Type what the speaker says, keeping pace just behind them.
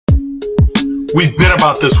We've been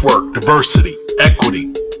about this work: diversity,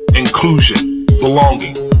 equity, inclusion,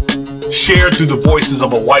 belonging, shared through the voices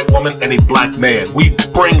of a white woman and a black man. We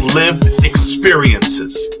bring lived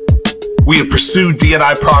experiences. We have pursued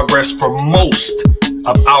D&I progress for most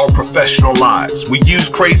of our professional lives. We use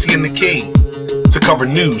Crazy and the King to cover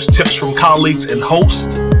news, tips from colleagues, and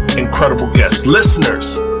host incredible guests.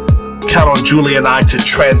 Listeners, count on Julie and I to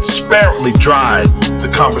transparently drive the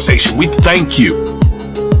conversation. We thank you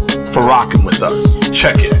for rocking with us.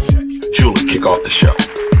 Check it. Julie, kick off the show.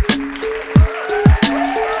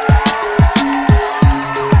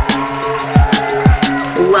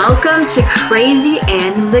 Welcome to Crazy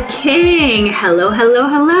and the King. Hello, hello,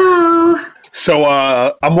 hello. So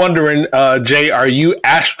I'm wondering, Jay, are you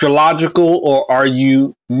astrological or are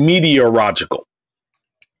you meteorological?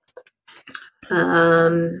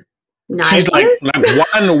 Neither. She's like,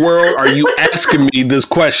 why in the world are you asking me this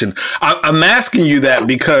question? I'm asking you that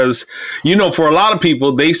because, you know, for a lot of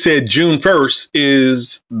people, they said June 1st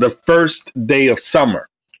is the first day of summer.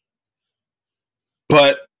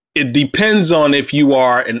 But it depends on if you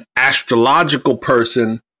are an astrological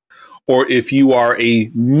person or if you are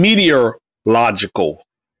a meteorological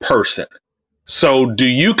person. So do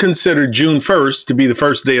you consider June 1st to be the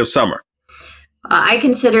first day of summer? I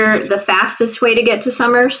consider the fastest way to get to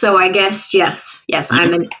summer, so I guess yes,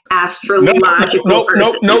 I'm an astrological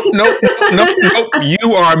person. No.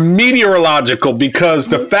 You are meteorological because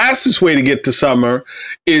the fastest way to get to summer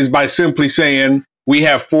is by simply saying we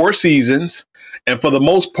have 4 seasons. And for the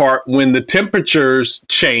most part, when the temperatures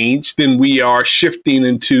change, then we are shifting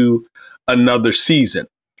into another season.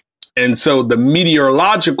 And so the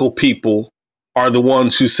meteorological people are the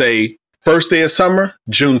ones who say first day of summer,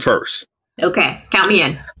 June 1st. Okay, count me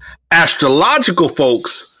in. Astrological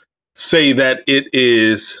folks say that it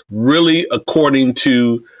is really according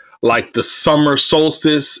to like the summer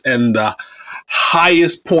solstice and the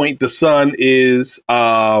highest point the sun is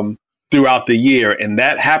throughout the year. And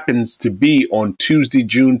that happens to be on Tuesday,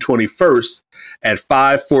 June 21st at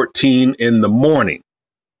 5:14 in the morning.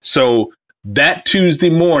 So that Tuesday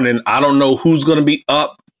morning, I don't know who's going to be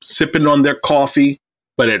up sipping on their coffee,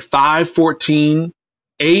 but at 5:14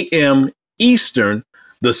 a.m. Eastern,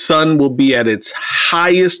 the sun will be at its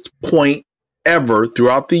highest point ever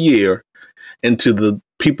throughout the year. And to the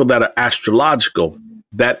people that are astrological,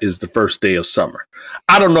 that is the first day of summer.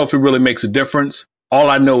 I don't know if it really makes a difference. All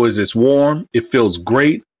I know is it's warm. It feels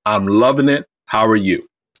great. I'm loving it. How are you?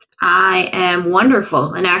 I am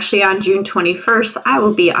wonderful. And actually on June 21st, I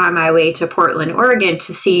will be on my way to Portland, Oregon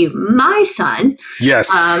to see my son. Yes.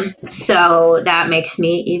 So that makes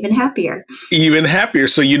me even happier. Even happier.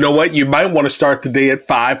 So you know what? You might want to start the day at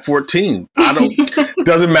 5:14.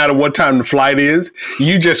 Doesn't matter what time the flight is.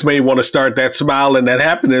 You just may want to start that smile and that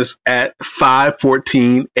happiness at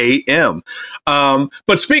 5:14 a.m.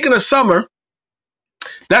 But speaking of summer,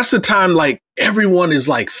 that's the time like everyone is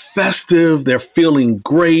like festive. They're feeling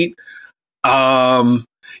great.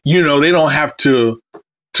 You know, they don't have to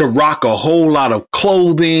rock a whole lot of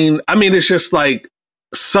clothing. I mean, it's just like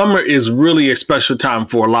summer is really a special time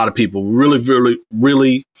for a lot of people.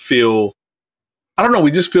 Really feel, I don't know,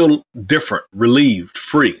 we just feel different, relieved,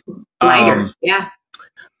 free. Lighter, yeah.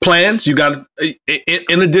 Plans? You got,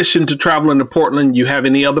 in addition to traveling to Portland, you have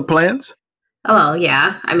any other plans? Oh,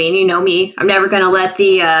 yeah. I mean, you know me. I'm never going to let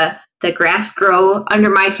the grass grow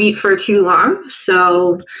under my feet for too long.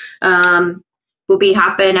 So we'll be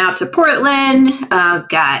hopping out to Portland.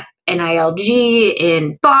 Got NILG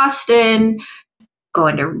in Boston,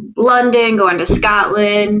 going to London, going to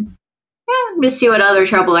Scotland. Just see what other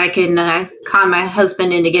trouble I can con my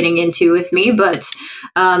husband into getting into with me. But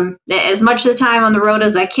as much of the time on the road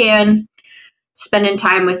as I can, spending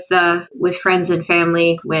time with friends and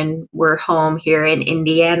family when we're home here in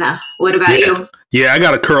Indiana. What about you? Yeah, I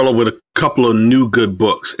got a curl up with a couple of new good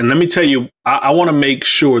books. And let me tell you, I want to make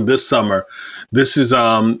sure this summer, this is,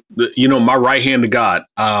 my right hand to God.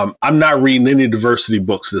 I'm not reading any diversity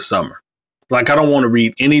books this summer. Like, I don't want to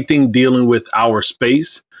read anything dealing with our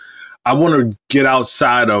space. I want to get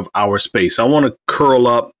outside of our space. I want to curl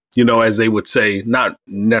up, you know, as they would say, not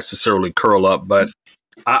necessarily curl up, but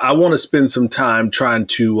I want to spend some time trying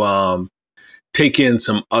to take in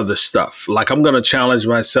some other stuff. Like I'm going to challenge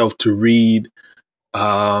myself to read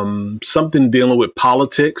something dealing with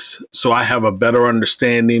politics so I have a better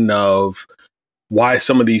understanding of why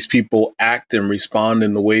some of these people act and respond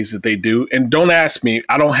in the ways that they do. And don't ask me,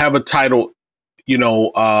 I don't have a title,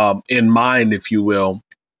 in mind, if you will.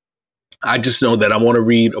 I just know that I want to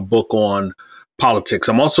read a book on politics.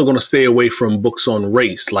 I'm also going to stay away from books on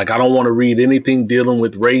race. Like I don't want to read anything dealing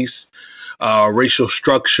with race. racial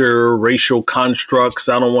structure, racial constructs.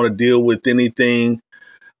 I don't want to deal with anything.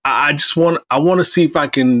 I want to see if I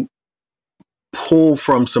can pull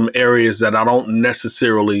from some areas that I don't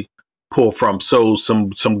necessarily pull from. So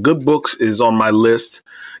some good books is on my list.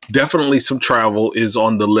 Definitely some travel is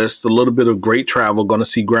on the list. A little bit of great travel. Going to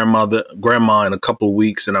see grandma in a couple of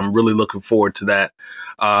weeks, and I'm really looking forward to that.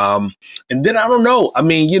 And then I don't know. I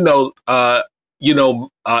mean,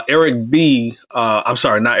 Eric B. I'm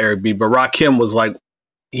sorry, not Eric B. But Rakim was like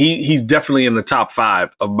he's definitely in the top 5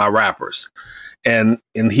 of my rappers, and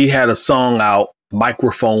he had a song out,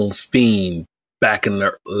 Microphone Fiend, back in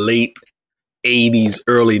the late 80s,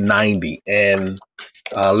 early 90s. And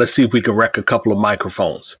let's see if we can wreck a couple of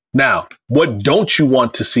microphones. Now, what don't you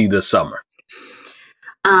want to see this summer?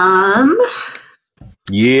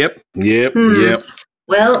 Yep.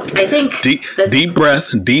 Well, I think deep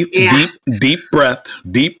breath, deep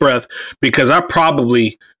breath, because I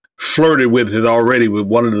probably flirted with it already with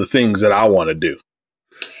one of the things that I want to do.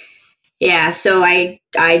 Yeah, so I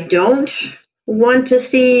don't want to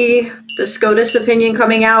see the SCOTUS opinion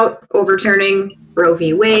coming out overturning Roe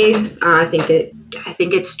v. Wade. I think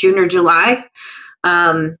it's June or July,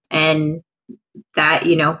 and that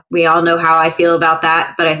we all know how I feel about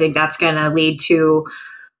that. But I think that's going to lead to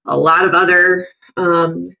a lot of other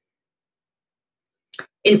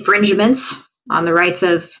infringements on the rights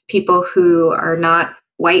of people who are not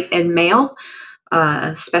white and male,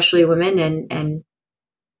 especially women and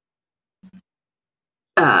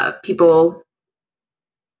people.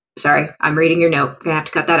 Sorry, I'm reading your note. I'm gonna have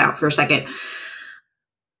to cut that out for a second.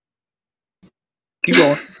 Keep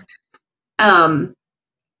going.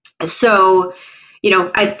 So,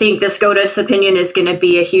 I think the SCOTUS opinion is going to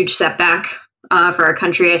be a huge setback for our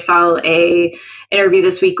country. I saw a interview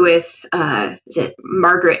this week with is it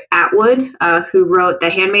Margaret Atwood, who wrote The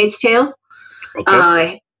Handmaid's Tale,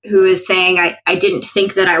 who is saying, I didn't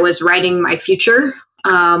think that I was writing my future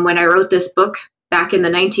when I wrote this book back in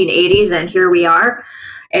the 1980s, and here we are.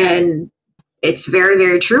 And it's very,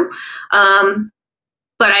 very true.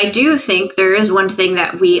 But I do think there is one thing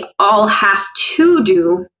that we all have to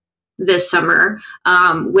do this summer,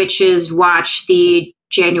 which is watch the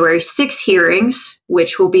January 6th hearings,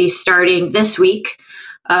 which will be starting this week,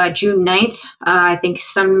 June 9th, I think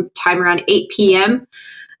sometime around 8 p.m.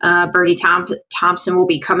 Bernie Thompson will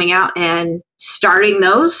be coming out and starting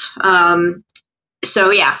those.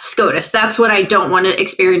 So yeah, SCOTUS, that's what I don't want to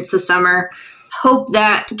experience this summer. Hope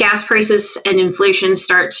that gas prices and inflation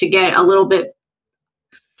start to get a little bit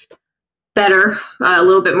better, a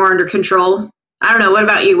little bit more under control. I don't know. What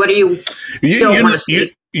about you? What do you don't want to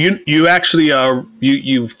see? You actually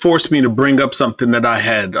you forced me to bring up something that I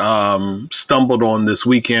had stumbled on this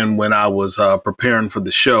weekend when I was preparing for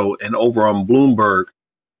the show. And over on Bloomberg,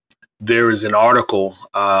 there is an article.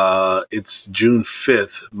 It's June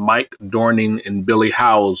 5th. Mike Dorning and Billy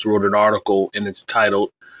Howells wrote an article, and it's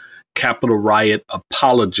titled "Capitol Riot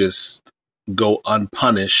Apologists Go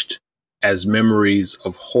Unpunished as Memories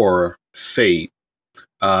of Horror Fade."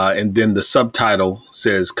 And then the subtitle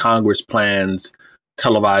says, "Congress plans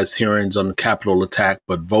televised hearings on the Capitol attack,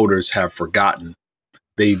 but voters have forgotten.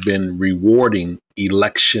 They've been rewarding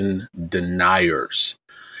election deniers."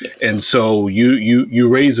 Yes. And so you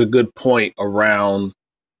raise a good point around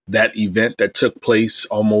that event that took place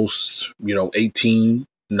almost, 18,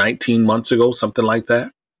 19 months ago, something like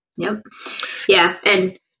that. Yep. Yeah.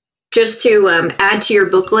 And just to add to your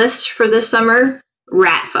book list for this summer,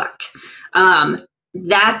 Rat Fucked.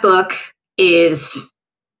 That book it's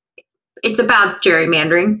about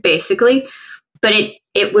gerrymandering, basically, but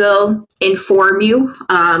it will inform you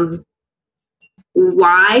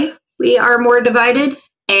why we are more divided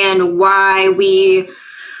and why we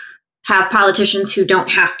have politicians who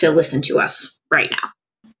don't have to listen to us right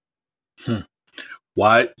now.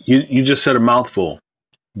 Why? You just said a mouthful.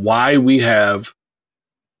 Why we have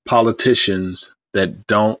politicians that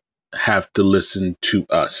don't have to listen to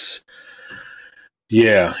us.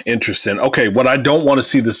 Yeah, interesting. Okay, what I don't want to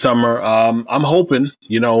see this summer, I'm hoping,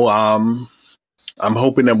 I'm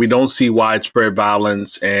hoping that we don't see widespread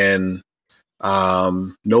violence and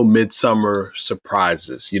no midsummer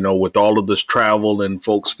surprises, with all of this travel and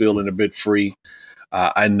folks feeling a bit free.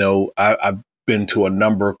 I know I've been to a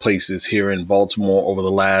number of places here in Baltimore over the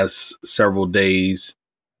last several days.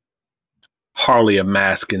 Hardly a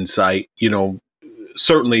mask in sight.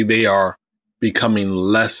 Certainly they are becoming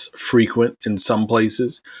less frequent in some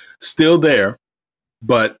places, still there.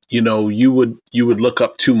 But, you would look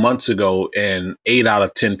up 2 months ago and 8 out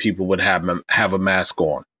of 10 people would have a mask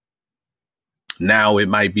on. Now it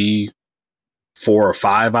might be 4 or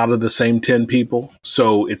 5 out of the same 10 people.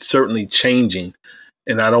 So it's certainly changing.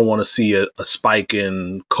 and I don't want to see a spike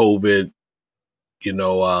in COVID,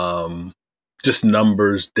 just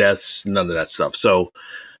numbers, deaths, none of that stuff. So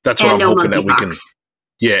that's what And I'm no hoping that we can. monkeypox.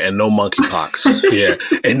 Yeah, and no monkeypox. Yeah,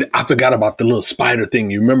 and I forgot about the little spider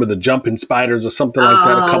thing. You remember the jumping spiders or something like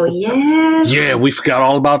that? Oh, yes. Yeah, we forgot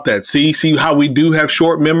all about that. See how we do have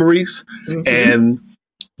short memories, and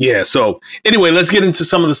yeah. So anyway, let's get into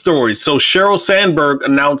some of the stories. So Sheryl Sandberg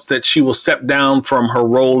announced that she will step down from her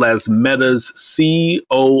role as Meta's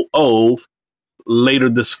COO later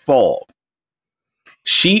this fall.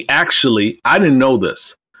 She actually, I didn't know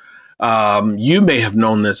this. You may have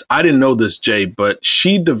known this. I didn't know this, Jay, but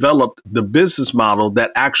she developed the business model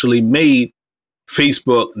that actually made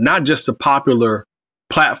Facebook not just a popular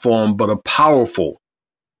platform, but a powerful,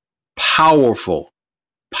 powerful,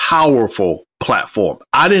 powerful platform.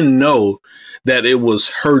 I didn't know that it was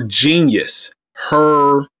her genius,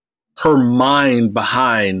 her mind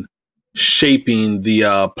behind shaping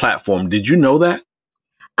the platform. Did you know that?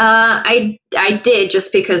 I did,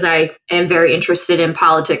 just because I am very interested in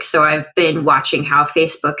politics. So I've been watching how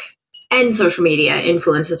Facebook and social media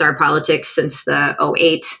influences our politics since the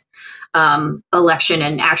 '08 election.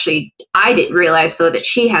 And actually, I didn't realize, though, that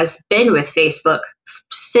she has been with Facebook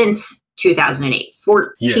since 2008,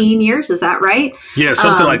 14 years. Is that right? Yeah,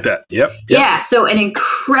 something like that. Yep. Yeah. So an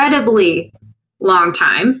incredibly long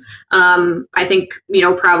time. I think,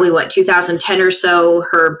 probably 2010 or so,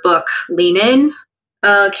 her book Lean In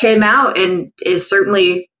came out, and is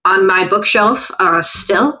certainly on my bookshelf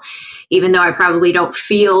still, even though I probably don't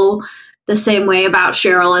feel the same way about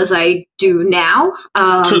Sheryl as I do now.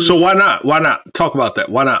 So why not? Why not? Talk about that.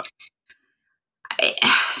 Why not?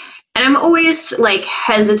 And I'm always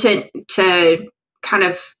hesitant to kind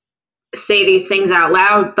of say these things out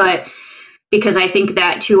loud, but because I think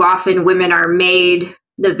that too often women are made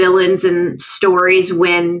the villains in stories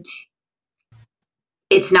when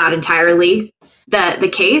it's not entirely the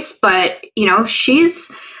case. But,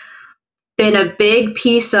 she's been a big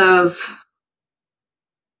piece of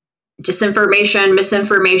disinformation,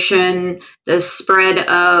 misinformation, the spread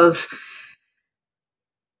of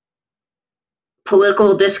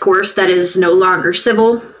political discourse that is no longer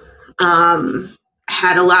civil.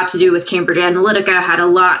 Had a lot to do with Cambridge Analytica, had a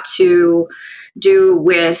lot to do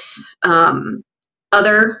with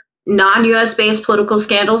other non-US based political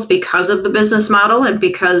scandals because of the business model, and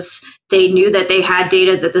because they knew that they had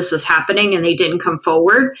data that this was happening and they didn't come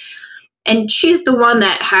forward. And she's the one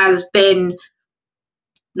that has been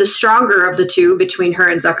the stronger of the two, between her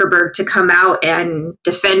and Zuckerberg, to come out and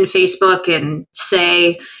defend Facebook and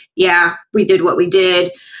say, yeah, we did what we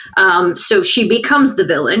did. So she becomes the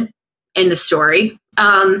villain in the story.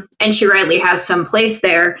 And she rightly has some place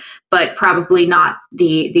there, but probably not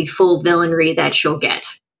the full villainry that she'll get.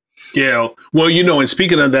 Yeah. Well, and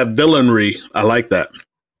speaking of that villainry, I like that.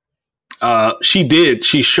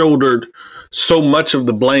 She shouldered so much of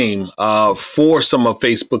the blame for some of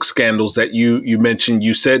Facebook's scandals that you mentioned.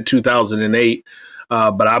 You said 2008,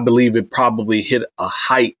 but I believe it probably hit a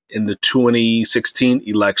height in the 2016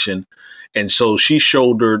 election. And so she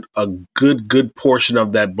shouldered a good portion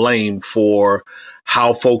of that blame for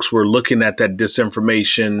how folks were looking at that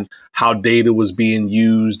disinformation, how data was being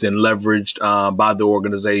used and leveraged by the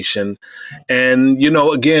organization. And,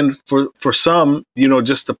 again, for some,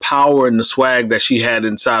 just the power and the swag that she had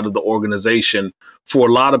inside of the organization, for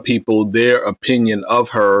a lot of people, their opinion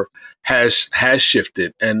of her has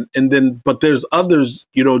shifted. But there's others,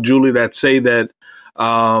 Julie, that say that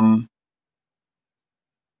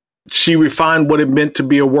she refined what it meant to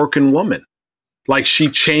be a working woman. Like, she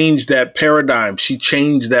changed that paradigm. She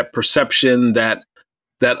changed that perception,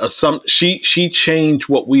 she changed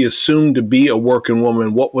what we assumed to be a working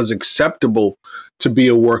woman, what was acceptable to be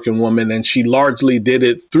a working woman. And she largely did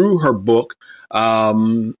it through her book,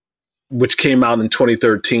 which came out in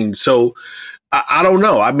 2013. So I don't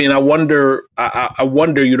know. I mean, I wonder,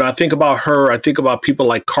 I think about her. I think about people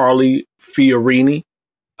like Carly Fiorina.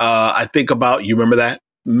 I think about, you remember that?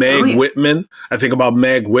 Meg Whitman. I think about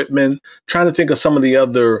Meg Whitman. Trying to think of some of the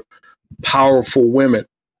other powerful women.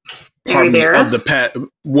 Mary Barra? Of the past.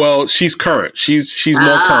 Well, she's current. She's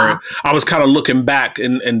more current. I was kind of looking back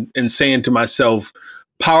and saying to myself,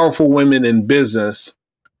 powerful women in business,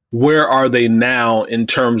 where are they now in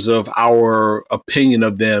terms of our opinion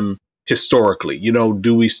of them historically?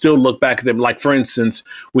 Do we still look back at them? Like, for instance,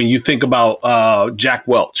 when you think about Jack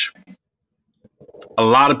Welch, a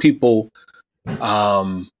lot of people,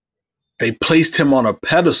 they placed him on a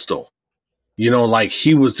pedestal, like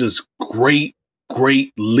he was this great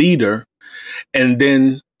leader. And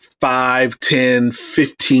then 5, 10,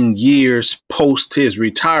 15 years post his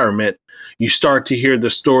retirement, you start to hear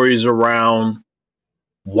the stories around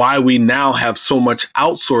why we now have so much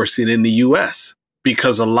outsourcing in the US,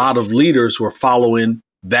 because a lot of leaders were following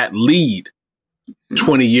that lead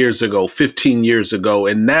 20 years ago, 15 years ago.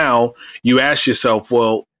 And now you ask yourself,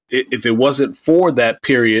 well, if it wasn't for that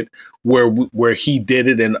period where he did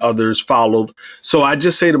it and others followed. So I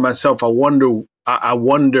just say to myself, I wonder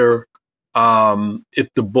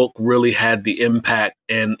if the book really had the impact,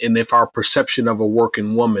 and if our perception of a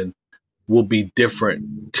working woman will be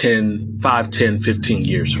different 10, 5, 10, 15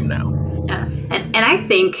 years from now. Yeah. And I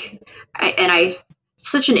think,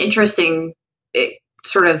 such an interesting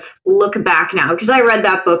sort of look back now, because I read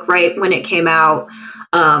that book right when it came out.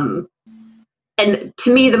 And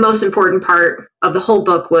to me, the most important part of the whole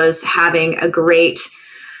book was having a great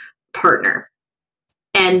partner.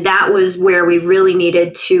 And that was where we really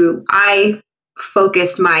needed to, I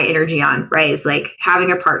focused my energy on, right? Is like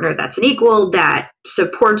having a partner that's an equal, that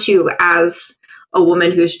supports you as a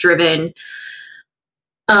woman who's driven.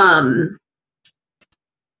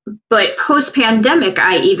 But post-pandemic,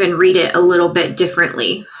 I even read it a little bit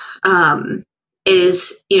differently. It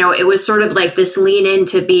was sort of like this lean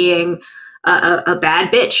into being a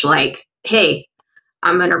bad bitch. Like, hey,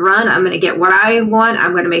 I'm going to run. I'm going to get what I want.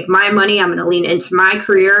 I'm going to make my money. I'm going to lean into my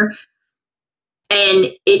career. And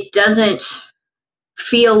it doesn't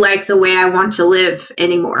feel like the way I want to live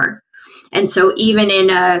anymore. And so even in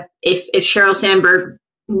if Sheryl Sandberg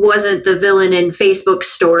wasn't the villain in Facebook's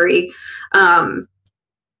story,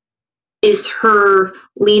 is her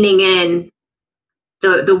leaning in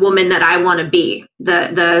the woman that I want to be,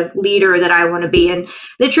 the leader that I want to be. And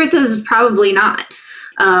the truth is probably not.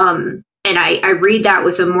 And I read that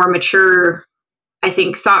with a more mature, I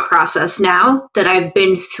think, thought process now that I've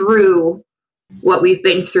been through what we've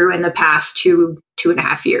been through in the past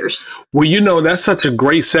 2.5 years. Well, that's such a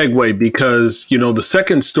great segue, because, the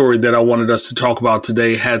second story that I wanted us to talk about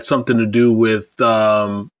today had something to do with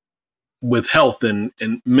health and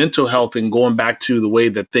mental health, and going back to the way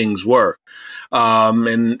that things were.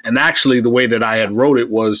 And actually the way that I had wrote it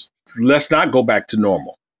was, let's not go back to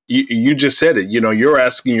normal. You just said it. You're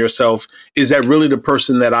asking yourself, is that really the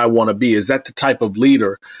person that I want to be? Is that the type of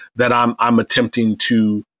leader that I'm attempting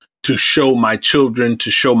to show my children,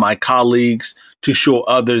 to show my colleagues, to show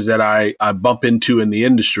others that I bump into in the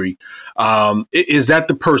industry? Is that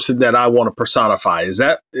the person that I want to personify? Is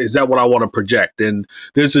that what I want to project? And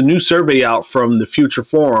there's a new survey out from the Future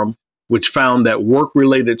Forum, which found that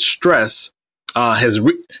work-related stress has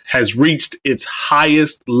reached its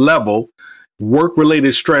highest level.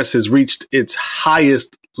 Work-related stress has reached its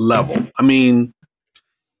highest level. I mean,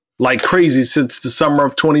 like crazy, since the summer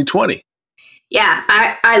of 2020. Yeah,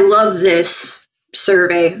 I love this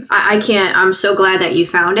survey. I'm so glad that you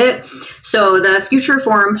found it. So the Future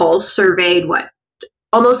Forum Pulse surveyed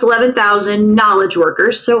almost 11,000 knowledge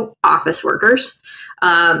workers, so office workers,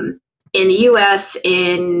 in the US,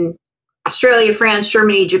 in Australia, France,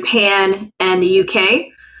 Germany, Japan, and the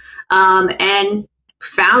UK, and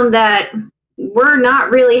found that we're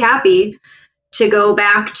not really happy to go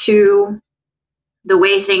back to the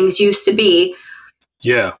way things used to be.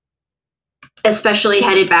 Yeah. Especially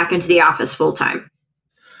headed back into the office full time.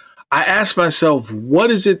 I asked myself,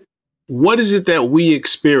 what is it that we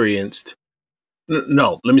experienced?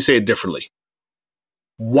 No, let me say it differently.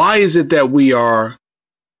 Why is it that we are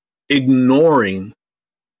ignoring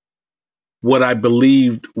what I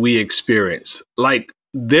believed we experienced?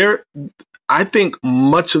 I think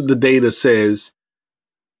much of the data says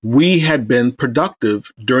we had been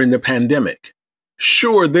productive during the pandemic.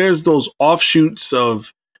 Sure, there's those offshoots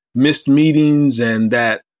of missed meetings and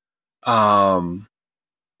that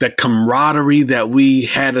camaraderie that we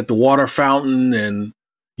had at the water fountain, and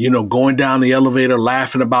going down the elevator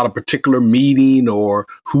laughing about a particular meeting or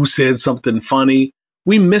who said something funny.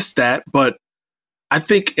 We missed that, but I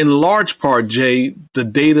think in large part, Jay, the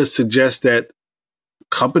data suggests that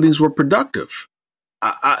companies were productive.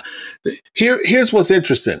 Here's what's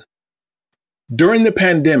interesting. During the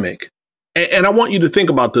pandemic, and I want you to think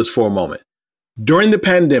about this for a moment. During the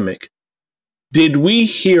pandemic, did we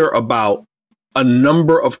hear about a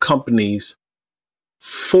number of companies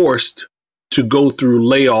forced to go through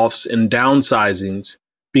layoffs and downsizings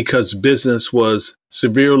because business was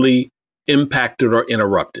severely impacted or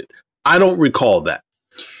interrupted? I don't recall that.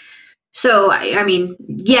 So, I mean,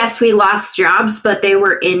 yes, we lost jobs, but they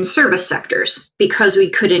were in service sectors because we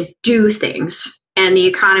couldn't do things. And the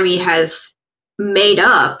economy has made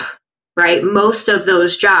up, right, most of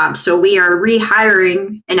those jobs. So we are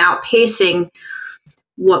rehiring and outpacing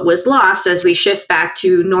what was lost as we shift back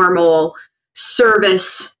to normal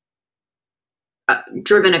service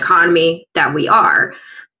driven economy that we are.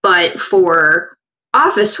 But for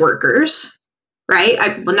office workers, right?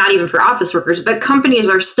 Well, not even for office workers, but companies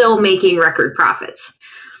are still making record profits.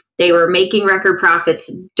 They were making record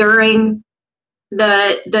profits during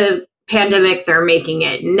the pandemic. They're making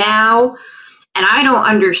it now. And I don't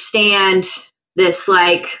understand this,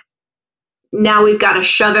 like, now we've got to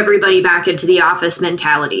shove everybody back into the office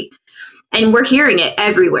mentality. And we're hearing it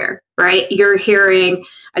everywhere, right? You're hearing,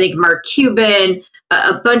 I think, Mark Cuban,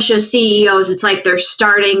 a bunch of CEOs. It's like they're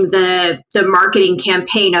starting the marketing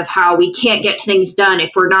campaign of how we can't get things done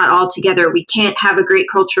if we're not all together. We can't have a great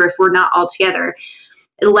culture if we're not all together.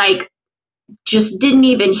 Like, just didn't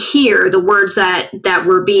even hear the words that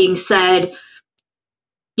were being said,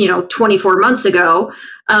 24 months ago,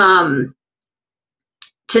 to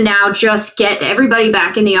now just get everybody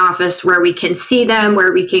back in the office where we can see them,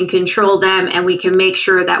 where we can control them, and we can make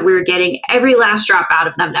sure that we're getting every last drop out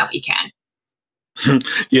of them that we can.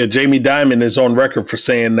 Yeah, Jamie Dimon is on record for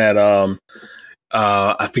saying that,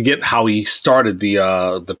 I forget how he started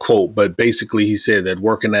the quote, but basically he said that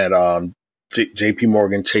working at JP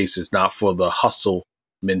Morgan Chase is not for the hustle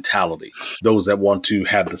mentality. Those that want to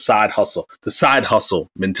have the side hustle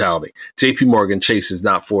mentality. JP Morgan Chase is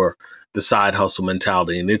not for the side hustle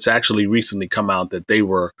mentality. And it's actually recently come out that they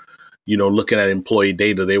were, looking at employee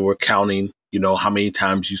data. They were counting, how many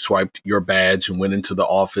times you swiped your badge and went into the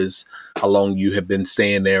office, how long you have been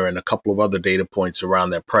staying there, and a couple of other data points around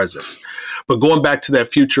their presence. But going back to that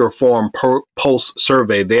Future of Forum Pulse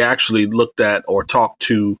survey, they actually looked at or talked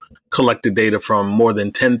to collected data from more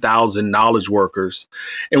than 10,000 knowledge workers.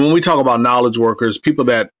 And when we talk about knowledge workers, people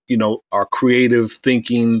that, are creative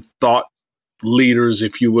thinking, thought leaders,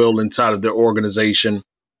 if you will, inside of their organization.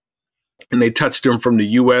 And they touched them from the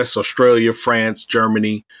US, Australia, France,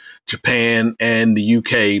 Germany, Japan, and the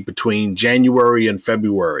UK between January and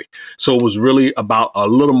February. So it was really about a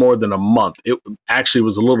little more than a month. It actually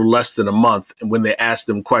was a little less than a month when they asked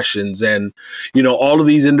them questions. And, all of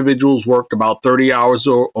these individuals worked about 30 hours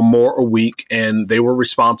or more a week, and they were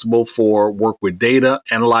responsible for work with data,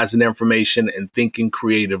 analyzing information, and thinking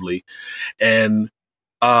creatively. And,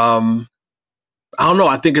 I don't know.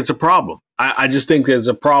 I think it's a problem. I just think there's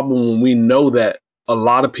a problem when we know that a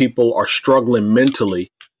lot of people are struggling mentally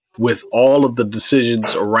with all of the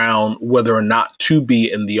decisions around whether or not to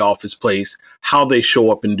be in the office place, how they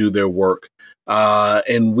show up and do their work.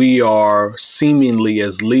 And we are seemingly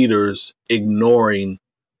as leaders ignoring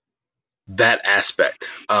that aspect.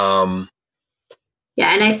 Yeah,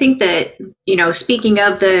 and I think that, speaking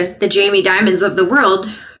of the Jamie Dimons of the world,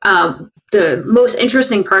 the most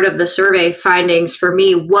interesting part of the survey findings for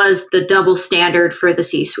me was the double standard for the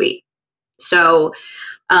C-suite. So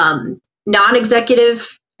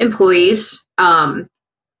non-executive employees are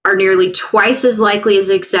nearly twice as likely as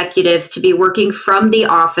executives to be working from the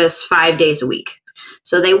office 5 days a week.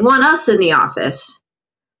 So they want us in the office,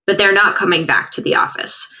 but they're not coming back to the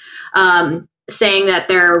office. Saying that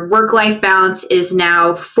their work-life balance is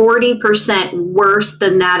now 40% worse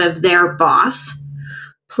than that of their boss,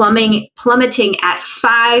 plummeting at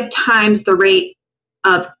 5 times the rate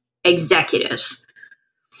of executives.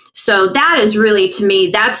 So that is really, to me,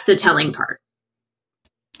 that's the telling part.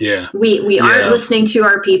 Yeah. We aren't listening to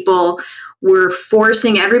our people. We're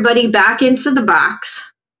forcing everybody back into the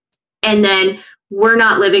box. And then we're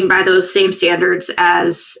not living by those same standards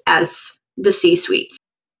as the C-suite.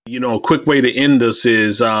 A quick way to end this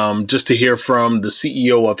is just to hear from the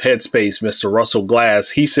CEO of Headspace, Mr. Russell Glass.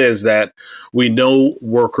 He says that we know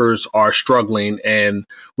workers are struggling, and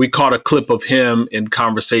we caught a clip of him in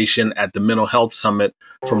conversation at the Mental Health Summit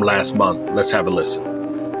from last month. Let's have a listen.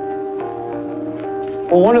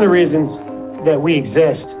 Well, one of the reasons that we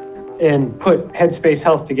exist and put Headspace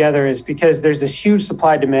Health together is because there's this huge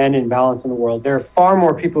supply-demand imbalance in the world. There are far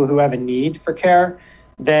more people who have a need for care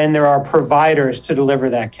than there are providers to deliver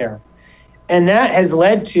that care. And that has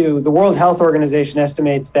led to, the World Health Organization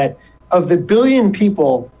estimates that of the 1 billion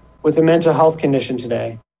people with a mental health condition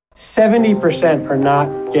today, 70% are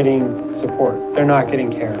not getting support. They're not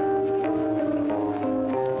getting care.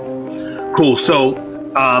 Cool. So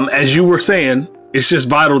as you were saying, it's just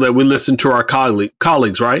vital that we listen to our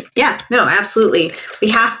colleagues, right? Yeah, no, absolutely. We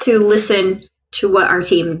have to listen to what our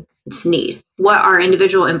teams need, what our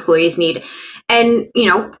individual employees need. And,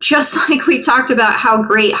 just like we talked about how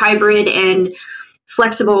great hybrid and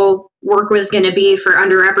flexible work was going to be for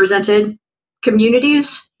underrepresented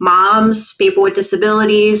communities, moms, people with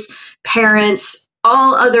disabilities, parents,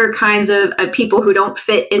 all other kinds of people who don't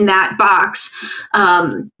fit in that box,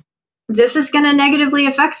 this is going to negatively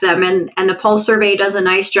affect them. And the Pulse survey does a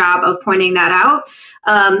nice job of pointing that out.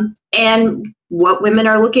 And what women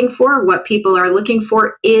are looking for, what people are looking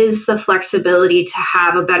for, is the flexibility to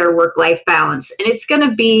have a better work-life balance. And it's going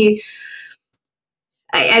to be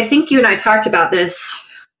I think you and I talked about this.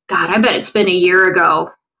 God, I bet it's been a year ago.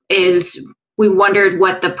 Is we wondered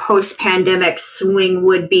what the post-pandemic swing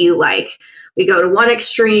would be like. We go to one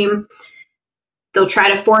extreme, they'll try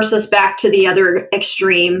to force us back to the other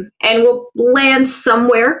extreme, and we'll land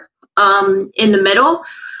somewhere in the middle,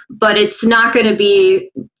 but it's not going to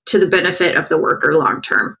be to the benefit of the worker long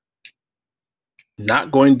term.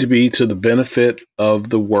 Not going to be to the benefit of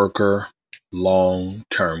the worker long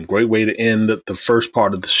term. Great way to end the first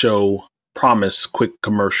part of the show. Promise, quick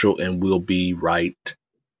commercial, and we'll be right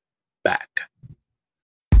back.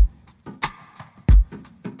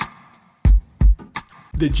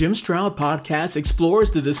 The Jim Stroud Podcast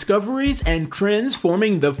explores the discoveries and trends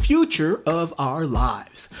forming the future of our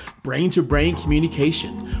lives. Brain-to-brain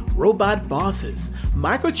communication, robot bosses,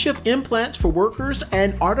 microchip implants for workers,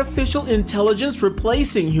 and artificial intelligence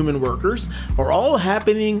replacing human workers are all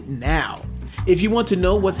happening now. If you want to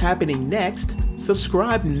know what's happening next,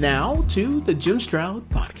 subscribe now to the Jim Stroud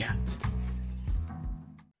Podcast.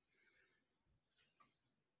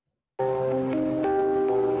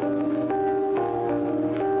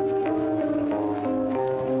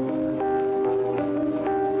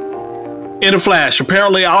 In a flash,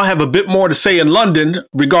 apparently I'll have a bit more to say in London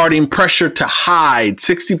regarding pressure to hide.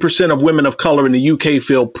 60% of women of color in the UK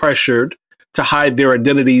feel pressured to hide their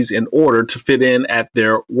identities in order to fit in at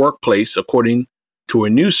their workplace, according to a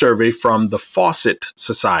new survey from the Fawcett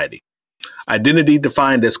Society. Identity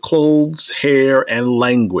defined as clothes, hair, and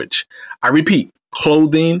language. I repeat,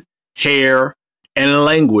 clothing, hair, and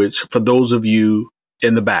language for those of you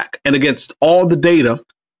in the back. And against all the data,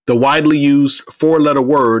 the widely used four-letter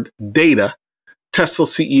word, data, Tesla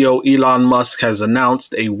CEO Elon Musk has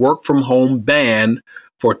announced a work-from-home ban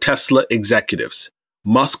for Tesla executives.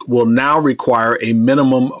 Musk will now require a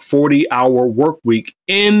minimum 40-hour work week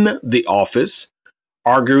in the office,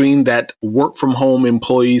 arguing that work-from-home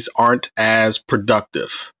employees aren't as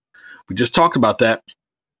productive. We just talked about that.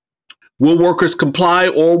 Will workers comply,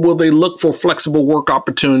 or will they look for flexible work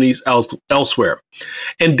opportunities elsewhere?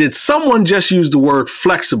 And did someone just use the word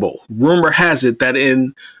flexible? Rumor has it that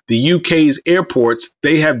in the UK's airports,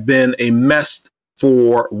 they have been a mess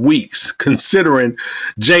for weeks. Considering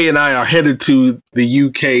Jay and I are headed to the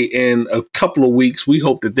UK in a couple of weeks, we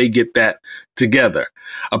hope that they get that together.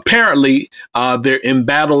 Apparently, their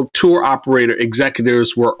embattled tour operator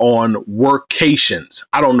executives were on workations.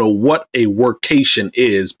 I don't know what a workation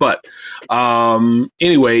is, but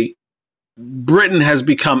anyway, Britain has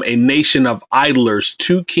become a nation of idlers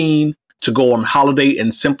too keen to go on holiday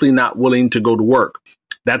and simply not willing to go to work.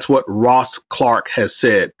 That's what Ross Clark has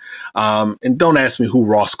said. And don't ask me who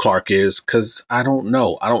Ross Clark is, because I don't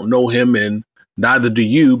know. I don't know him, and neither do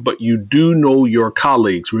you, but you do know your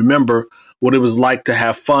colleagues. Remember what it was like to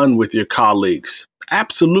have fun with your colleagues.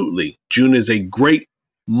 Absolutely. June is a great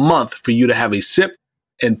month for you to have a sip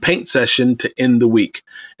and paint session to end the week.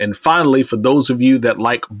 And finally, for those of you that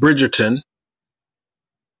like Bridgerton,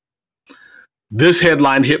 this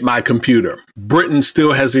headline hit my computer. Britain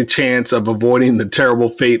still has a chance of avoiding the terrible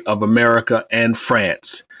fate of America and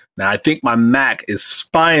France. Now, I think my Mac is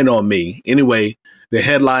spying on me. Anyway, the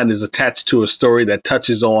headline is attached to a story that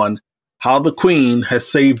touches on how the Queen has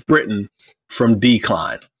saved Britain from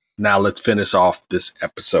decline. Now, let's finish off this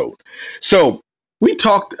episode. So we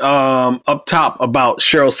talked up top about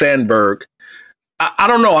Sheryl Sandberg. I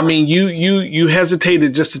don't know. I mean, you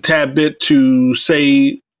hesitated just a tad bit to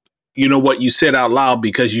say, you know, what you said out loud,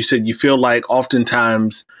 because you said you feel like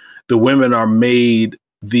oftentimes the women are made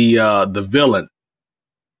the villain.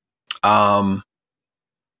 And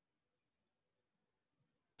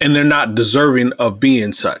they're not deserving of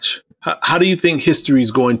being such. How do you think history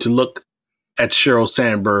is going to look at Sheryl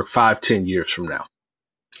Sandberg 5-10 years from now?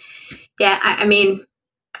 Yeah, I mean,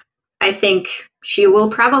 I think she will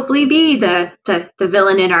probably be the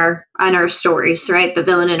villain in our stories, right? The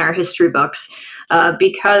villain in our history books,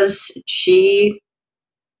 because she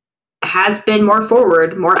has been more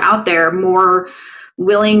forward, more out there, more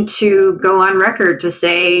willing to go on record to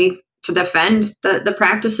say, to defend the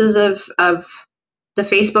practices of the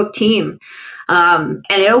Facebook team. And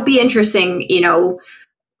it'll be interesting, you know,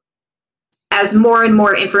 as more and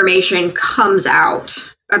more information comes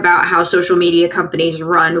out about how social media companies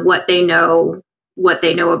run, what they know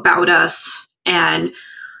about us, and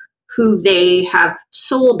who they have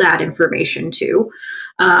sold that information to.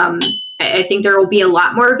 I think there will be a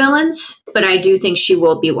lot more villains, but I do think she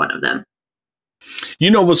will be one of them.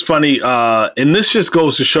 You know what's funny? And this just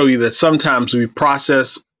goes to show you that sometimes we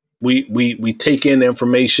process, we take in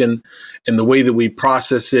information, and the way that we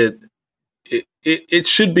process it, it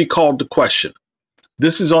should be called to question.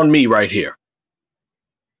 This is on me right here.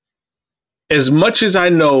 as much as I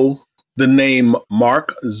know the name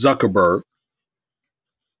Mark Zuckerberg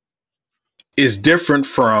is different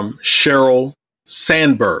from Sheryl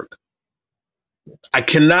Sandberg, I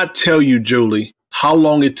cannot tell you, Julie, how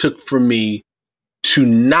long it took for me to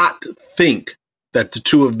not think that the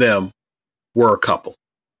two of them were a couple.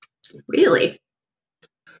 Really?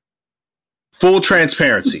 Full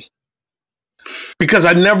transparency. Because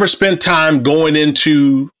I never spent time going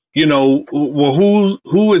into, well,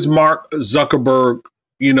 who is Mark Zuckerberg,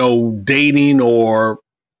 dating or,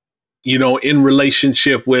 in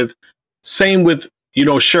relationship with. Same with,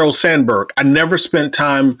 Sheryl Sandberg. I never spent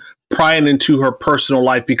time prying into her personal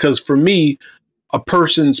life because for me, a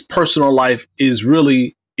person's personal life is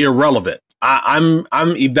really irrelevant. I'm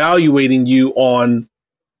evaluating you on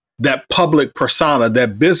that public persona,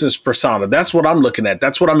 that business persona. That's what I'm looking at.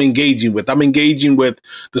 That's what I'm engaging with. I'm engaging with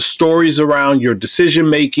the stories around your decision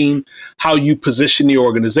making, how you position the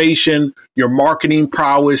organization, your marketing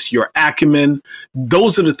prowess, your acumen.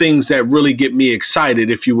 Those are the things that really get me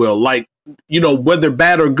excited, if you will. Like, whether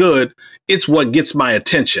bad or good, it's what gets my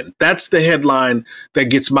attention. That's the headline that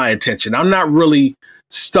gets my attention. I'm not really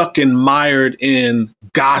stuck and mired in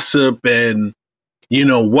gossip and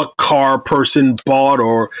what car person bought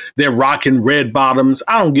or they're rocking red bottoms.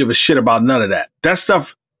 I don't give a shit about none of that. That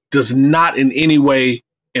stuff does not in any way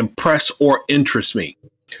impress or interest me.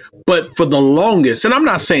 But for the longest, and I'm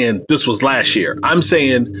not saying this was last year, I'm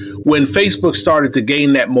saying when Facebook started to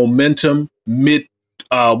gain that momentum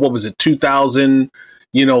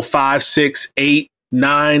 2005, 6, 8,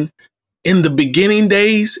 9, in the beginning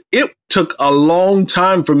days, it took a long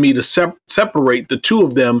time for me to separate the two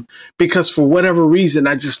of them because for whatever reason,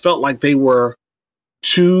 I just felt like they were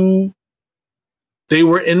in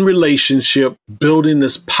relationship building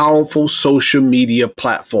this powerful social media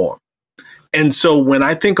platform. And so when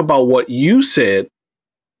I think about what you said,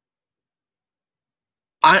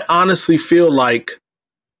 I honestly feel like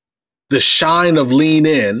the shine of Lean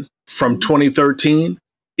In from 2013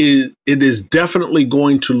 it is definitely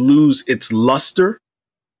going to lose its luster.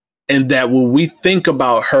 And that when we think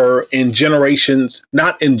about her in generations,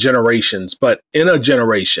 not in generations, but in a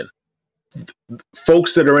generation,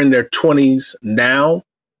 folks that are in their 20s now,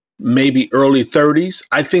 maybe early 30s,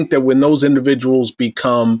 I think that when those individuals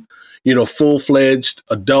become, full-fledged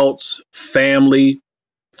adults, family,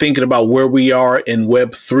 thinking about where we are in Web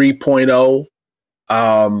 3.0,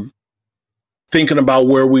 thinking about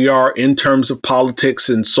where we are in terms of politics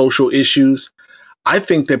and social issues, I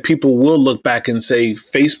think that people will look back and say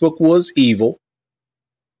Facebook was evil.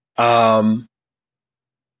 Let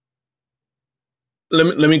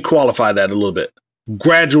me qualify that a little bit.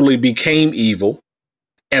 Gradually became evil.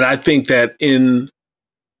 And I think that in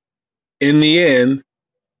the end,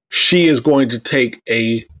 she is going to take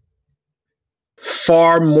a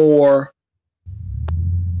far more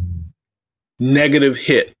negative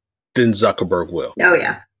hit than Zuckerberg will. Oh,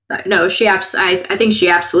 yeah. No, I think she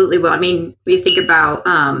absolutely will. I mean, we think about,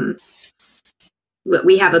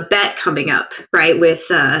 we have a bet coming up, right? With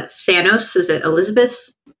Thanos. Is it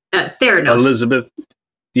Elizabeth? Theranos. Elizabeth.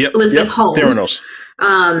 Yep. Elizabeth Holmes. Theranos.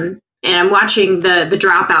 And I'm watching the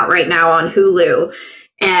Dropout right now on Hulu.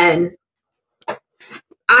 And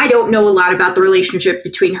I don't know a lot about the relationship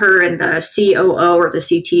between her and the COO or the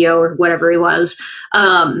CTO or whatever he was.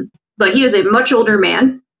 But he was a much older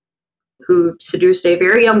man who seduced a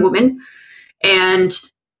very young woman.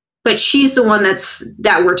 But she's the one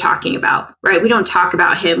that we're talking about, right? We don't talk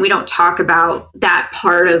about him. We don't talk about that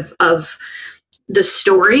part of the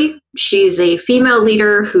story. She's a female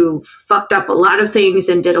leader who fucked up a lot of things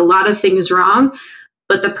and did a lot of things wrong.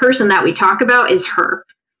 But the person that we talk about is her.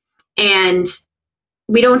 And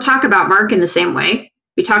we don't talk about Mark in the same way.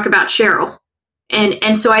 We talk about Sheryl.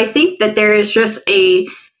 And so I think that there is just a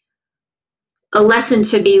lesson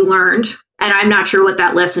to be learned, and I'm not sure what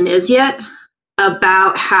that lesson is yet,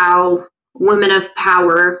 about how women of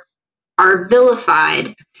power are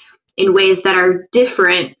vilified in ways that are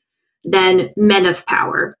different than men of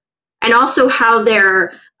power, and also how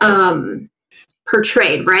they're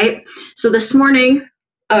portrayed, right? So this morning,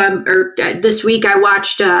 or this week, I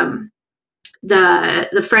watched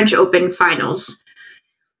the French Open finals.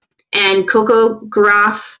 And Coco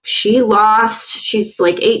Gauff, she lost. She's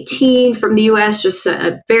like 18 from the U.S., just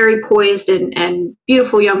a very poised and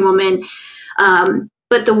beautiful young woman.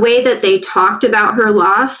 But the way that they talked about her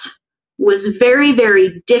loss was very,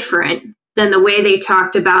 very different than the way they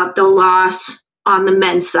talked about the loss on the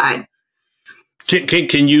men's side.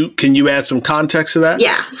 Can you add some context to that?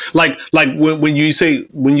 Yeah. Like when you say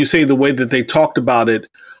the way that they talked about it,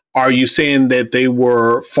 Are you saying that they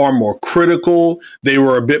were far more critical? They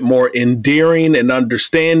were a bit more endearing and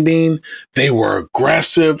understanding? They were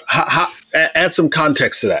aggressive? Add some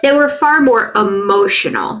context to that. They were far more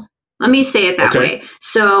emotional. Let me say it that way.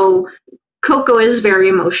 So Coco is very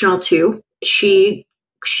emotional too. She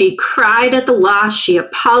cried at the loss. She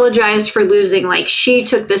apologized for losing. Like, she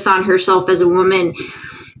took this on herself as a woman.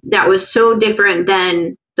 That was so different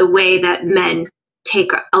than the way that men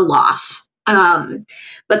take a loss.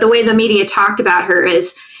 But the way the media talked about her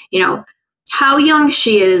is, how young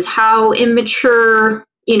she is, how immature,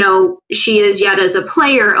 she is yet as a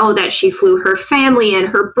player. Oh, that she flew her family and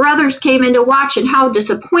her brothers came in to watch, and how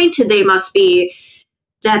disappointed they must be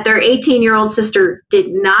that their 18-year-old sister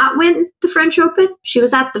did not win the French Open. She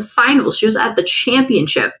was at the finals. She was at the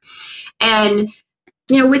championship. And,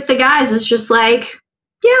 with the guys, it's just like,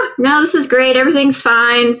 yeah, no, this is great. Everything's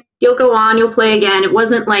fine. You'll go on. You'll play again. It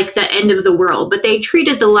wasn't like the end of the world, but they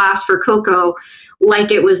treated the loss for Coco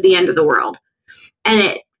like it was the end of the world.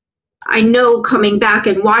 And I know coming back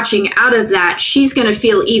and watching out of that, she's going to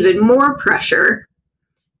feel even more pressure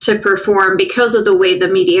to perform because of the way the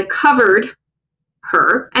media covered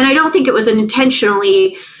her. And I don't think it was an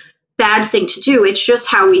intentionally bad thing to do. It's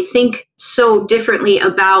just how we think so differently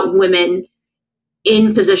about women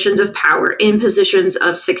in positions of power, in positions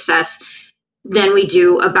of success, than we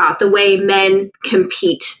do about the way men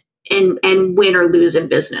compete and win or lose in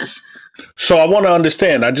business. So I want to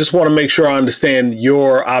understand. I just want to make sure I understand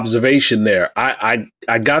your observation there. I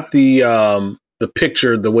got the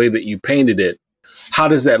picture, the way that you painted it. How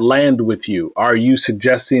does that land with you? Are you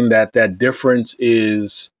suggesting that difference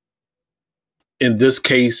is, in this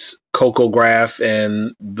case, Coco Gauff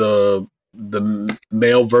and the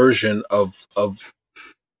male version of?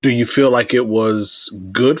 Do you feel like it was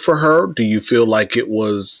good for her? Do you feel like it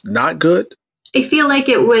was not good? I feel like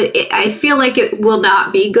it would. I feel like it will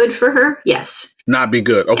not be good for her. Yes. Not be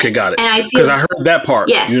good. Okay, yes. Got it. And I feel, because I heard that part.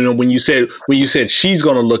 Yes. When you said she's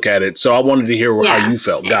going to look at it, so I wanted to hear how you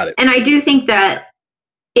felt. Got it. And I do think that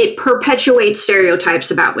it perpetuates stereotypes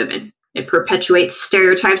about women. It perpetuates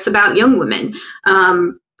stereotypes about young women.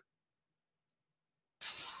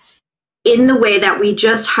 In the way that we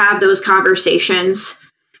just have those conversations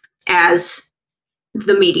as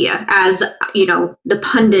the media, as, the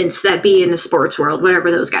pundits that be in the sports world,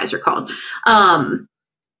 whatever those guys are called. And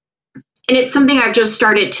it's something I've just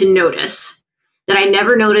started to notice that I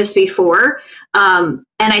never noticed before. And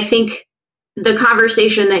I think the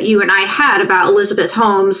conversation that you and I had about Elizabeth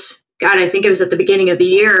Holmes, God, I think it was at the beginning of the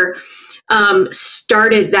year,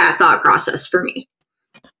 started that thought process for me.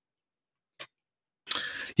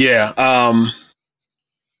 Yeah.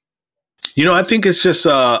 I think it's just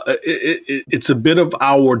it's a bit of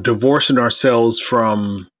our divorcing ourselves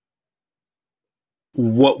from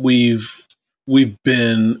what we've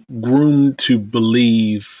been groomed to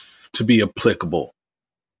believe to be applicable.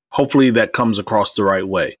 Hopefully that comes across the right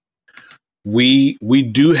way. We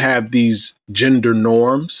do have these gender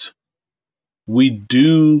norms. We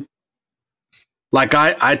do, like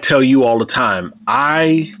I tell you all the time,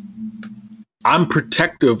 I'm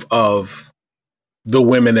protective of the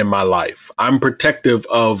women in my life. I'm protective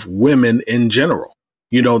of women in general.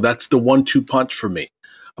 That's the 1-2 punch for me.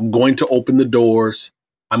 I'm going to open the doors.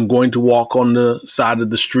 I'm going to walk on the side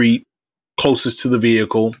of the street closest to the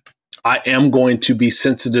vehicle. I am going to be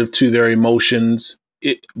sensitive to their emotions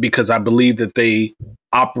because I believe that they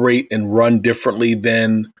operate and run differently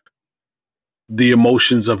than the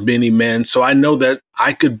emotions of many men. So I know that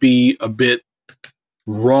I could be a bit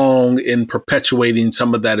wrong in perpetuating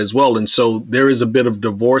some of that as well. And so there is a bit of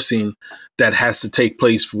divorcing that has to take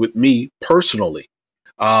place with me personally,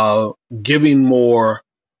 giving more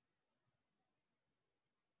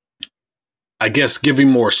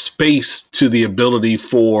space to the ability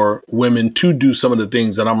for women to do some of the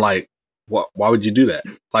things that I'm like, why would you do that?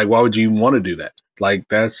 Like, why would you even want to do that? Like,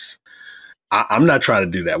 I'm not trying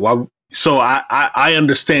to do that. Why? So I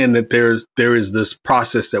understand that there is this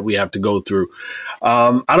process that we have to go through.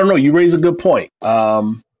 I don't know. You raise a good point.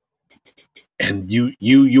 And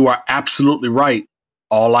you are absolutely right.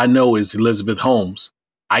 All I know is Elizabeth Holmes.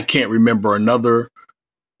 I can't remember another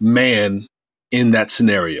man in that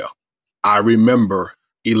scenario. I remember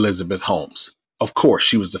Elizabeth Holmes. Of course,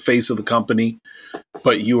 she was the face of the company,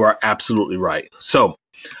 but you are absolutely right. So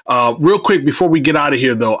real quick, before we get out of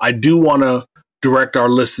here, though, I do want to direct our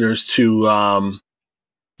listeners to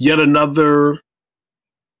yet another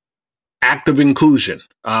act of inclusion.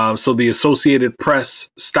 So the Associated Press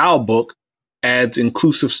Style Book adds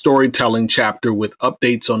inclusive storytelling chapter with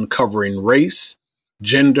updates on covering race,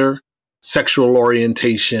 gender, sexual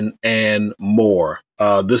orientation, and more.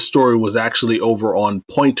 This story was actually over on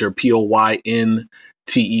Poynter,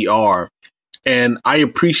 Poynter. And I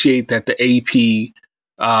appreciate that the AP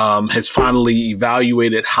has finally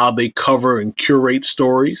evaluated how they cover and curate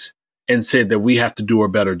stories and said that we have to do a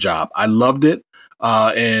better job. I loved it.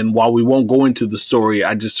 And while we won't go into the story,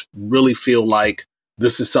 I just really feel like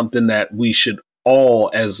this is something that we should all,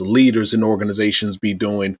 as leaders in organizations, be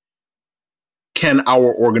doing. Can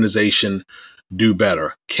our organization do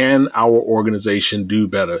better? Can our organization do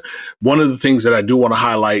better? One of the things that I do want to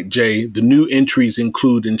highlight, Jay, the new entries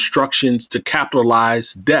include instructions to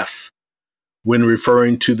capitalize deaf when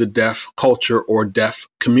referring to the deaf culture or deaf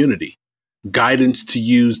community, guidance to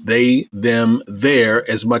use they, them, their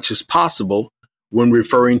as much as possible when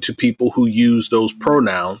referring to people who use those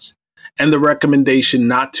pronouns, and the recommendation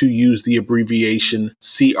not to use the abbreviation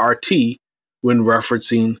CRT when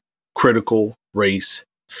referencing critical race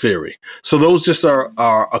theory. So those just are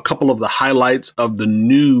a couple of the highlights of the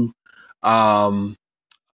new,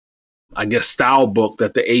 style book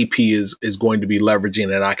that the AP is going to be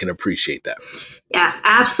leveraging, and I can appreciate that. Yeah,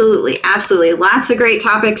 absolutely. Absolutely. Lots of great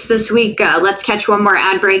topics this week. Let's catch one more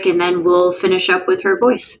ad break, and then we'll finish up with her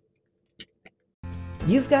voice.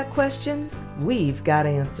 You've got questions, we've got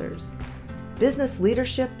answers. Business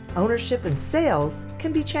leadership, ownership, and sales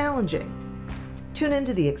can be challenging. Tune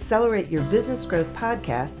into the Accelerate Your Business Growth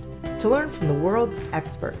podcast to learn from the world's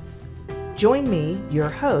experts. Join me, your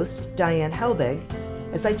host, Diane Helbig,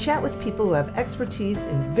 as I chat with people who have expertise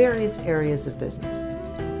in various areas of business.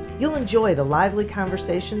 You'll enjoy the lively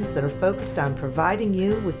conversations that are focused on providing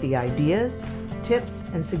you with the ideas, tips,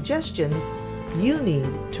 and suggestions you need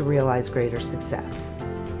to realize greater success.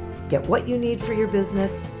 Get what you need for your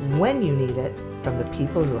business when you need it from the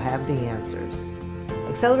people who have the answers.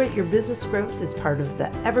 Accelerate Your Business Growth is part of the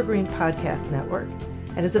Evergreen Podcast Network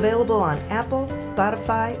and is available on Apple,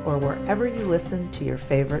 Spotify, or wherever you listen to your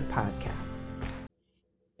favorite podcasts.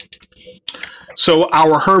 So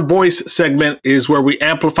our Her Voice segment is where we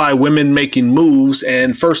amplify women making moves.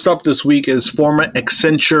 And first up this week is former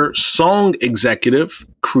Accenture song executive,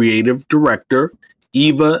 creative director,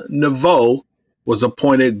 Eva Naveau, was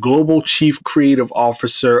appointed Global Chief Creative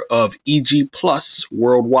Officer of EG Plus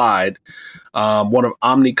Worldwide, one of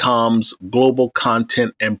Omnicom's global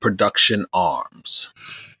content and production arms.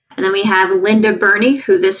 And then we have Linda Burney,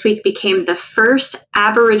 who this week became the first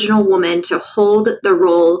Aboriginal woman to hold the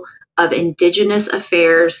role of Indigenous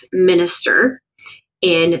Affairs Minister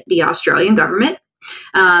in the Australian government.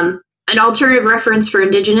 An alternative reference for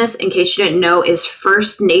Indigenous, in case you didn't know, is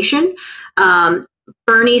First Nation.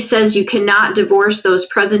 Burney says you cannot divorce those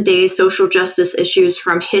present-day social justice issues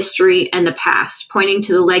from history and the past, pointing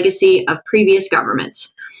to the legacy of previous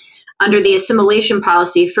governments. Under the assimilation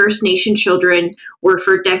policy, First Nation children were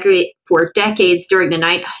for decades during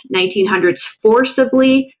the 1900s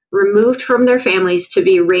forcibly removed from their families to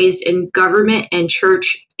be raised in government and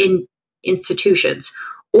church institutions,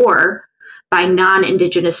 or by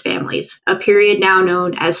non-Indigenous families, a period now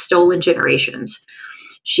known as stolen generations.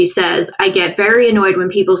 She says, I get very annoyed when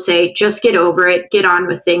people say, just get over it, get on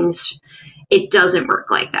with things. It doesn't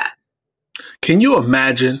work like that. Can you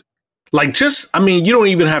imagine? You don't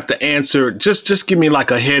even have to answer. Just give me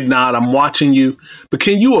like a head nod. I'm watching you. But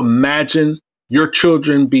can you imagine your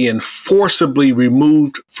children being forcibly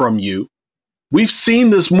removed from you? We've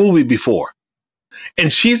seen this movie before.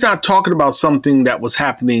 And she's not talking about something that was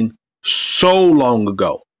happening so long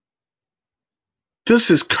ago.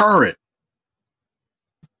 This is current.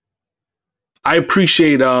 I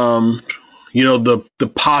appreciate, the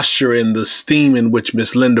posture and the steam in which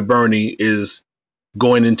Miss Linda Burney is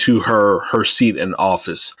going into her seat in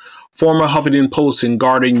office. Former Huffington Post and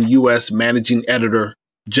Guardian U.S. managing editor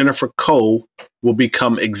Jennifer Koh will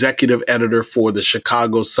become executive editor for the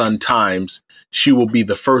Chicago Sun-Times. She will be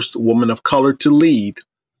the first woman of color to lead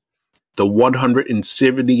the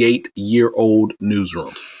 178-year-old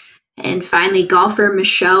newsroom. And finally, golfer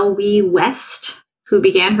Michelle Wie West, who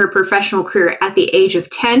began her professional career at the age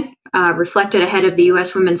of 10, reflected ahead of the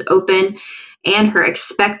U.S. Women's Open and her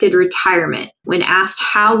expected retirement. When asked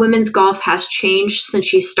how women's golf has changed since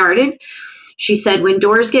she started, she said, when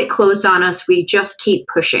doors get closed on us, we just keep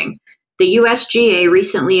pushing. The USGA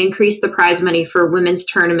recently increased the prize money for women's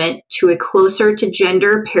tournament to a closer to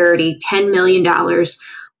gender parity $10 million,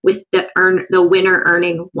 with the winner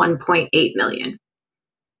earning $1.8 million.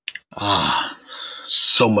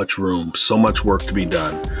 So much room, so much work to be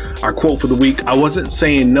done. Our quote for the week: I wasn't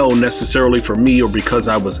saying no necessarily for me or because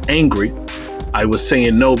I was angry. I was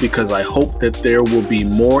saying no because I hope that there will be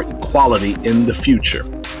more equality in the future.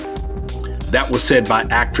 That was said by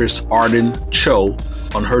actress Arden Cho,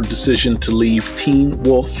 on her decision to leave Teen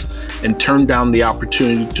Wolf and turn down the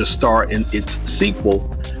opportunity to star in its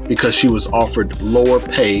sequel because she was offered lower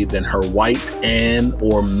pay than her white and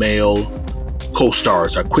or male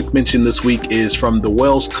co-stars. Our quick mention this week is from the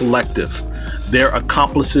Wells Collective. Their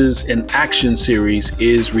Accomplices in Action series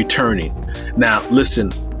is returning. Now,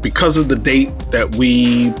 listen, because of the date that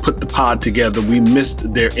we put the pod together, we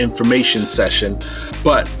missed their information session,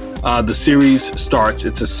 but the series starts.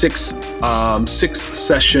 It's a six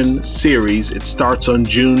session series. It starts on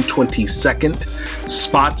June 22nd.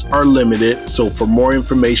 Spots are limited, so for more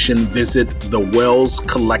information, visit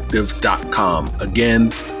thewellscollective.com.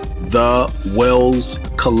 Again,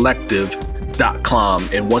 thewellscollective.com.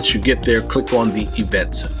 And once you get there, click on the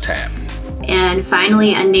events tab. And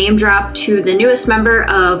finally, a name drop to the newest member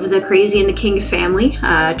of the Crazy and the King family.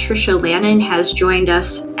 Trisha Lannon has joined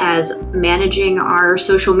us as managing our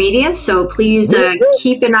social media. So please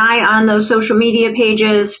keep an eye on those social media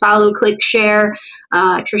pages. Follow, click, share.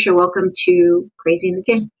 Trisha, welcome to Crazy and the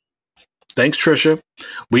King. Thanks, Trisha.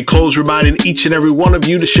 We close reminding each and every one of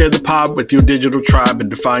you to share the pod with your digital tribe and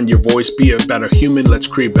define your voice. Be a better human. Let's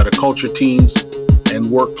create better culture, teams, and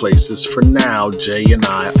workplaces. For now, Jay and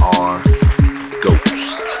I are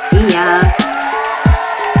Ghost. See ya.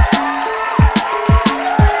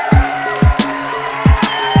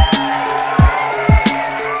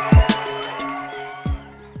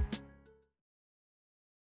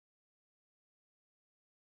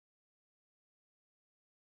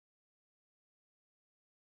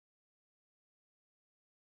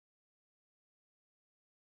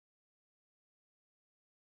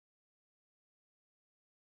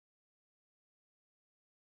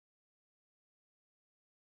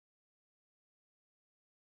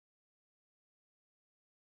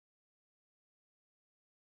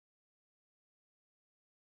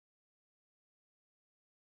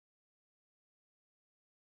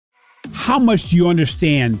 How much do you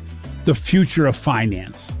understand the future of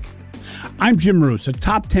finance? I'm Jim Roos, a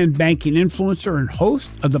top 10 banking influencer and host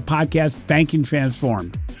of the podcast Banking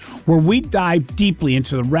Transformed, where we dive deeply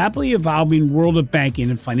into the rapidly evolving world of banking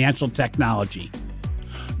and financial technology.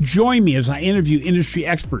 Join me as I interview industry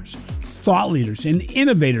experts, thought leaders, and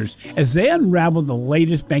innovators as they unravel the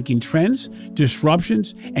latest banking trends,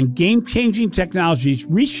 disruptions, and game-changing technologies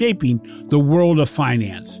reshaping the world of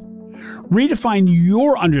finance. Redefine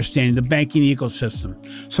your understanding of the banking ecosystem.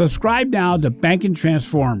 Subscribe now to Banking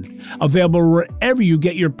Transformed, available wherever you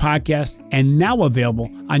get your podcast and now available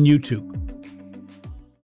on YouTube.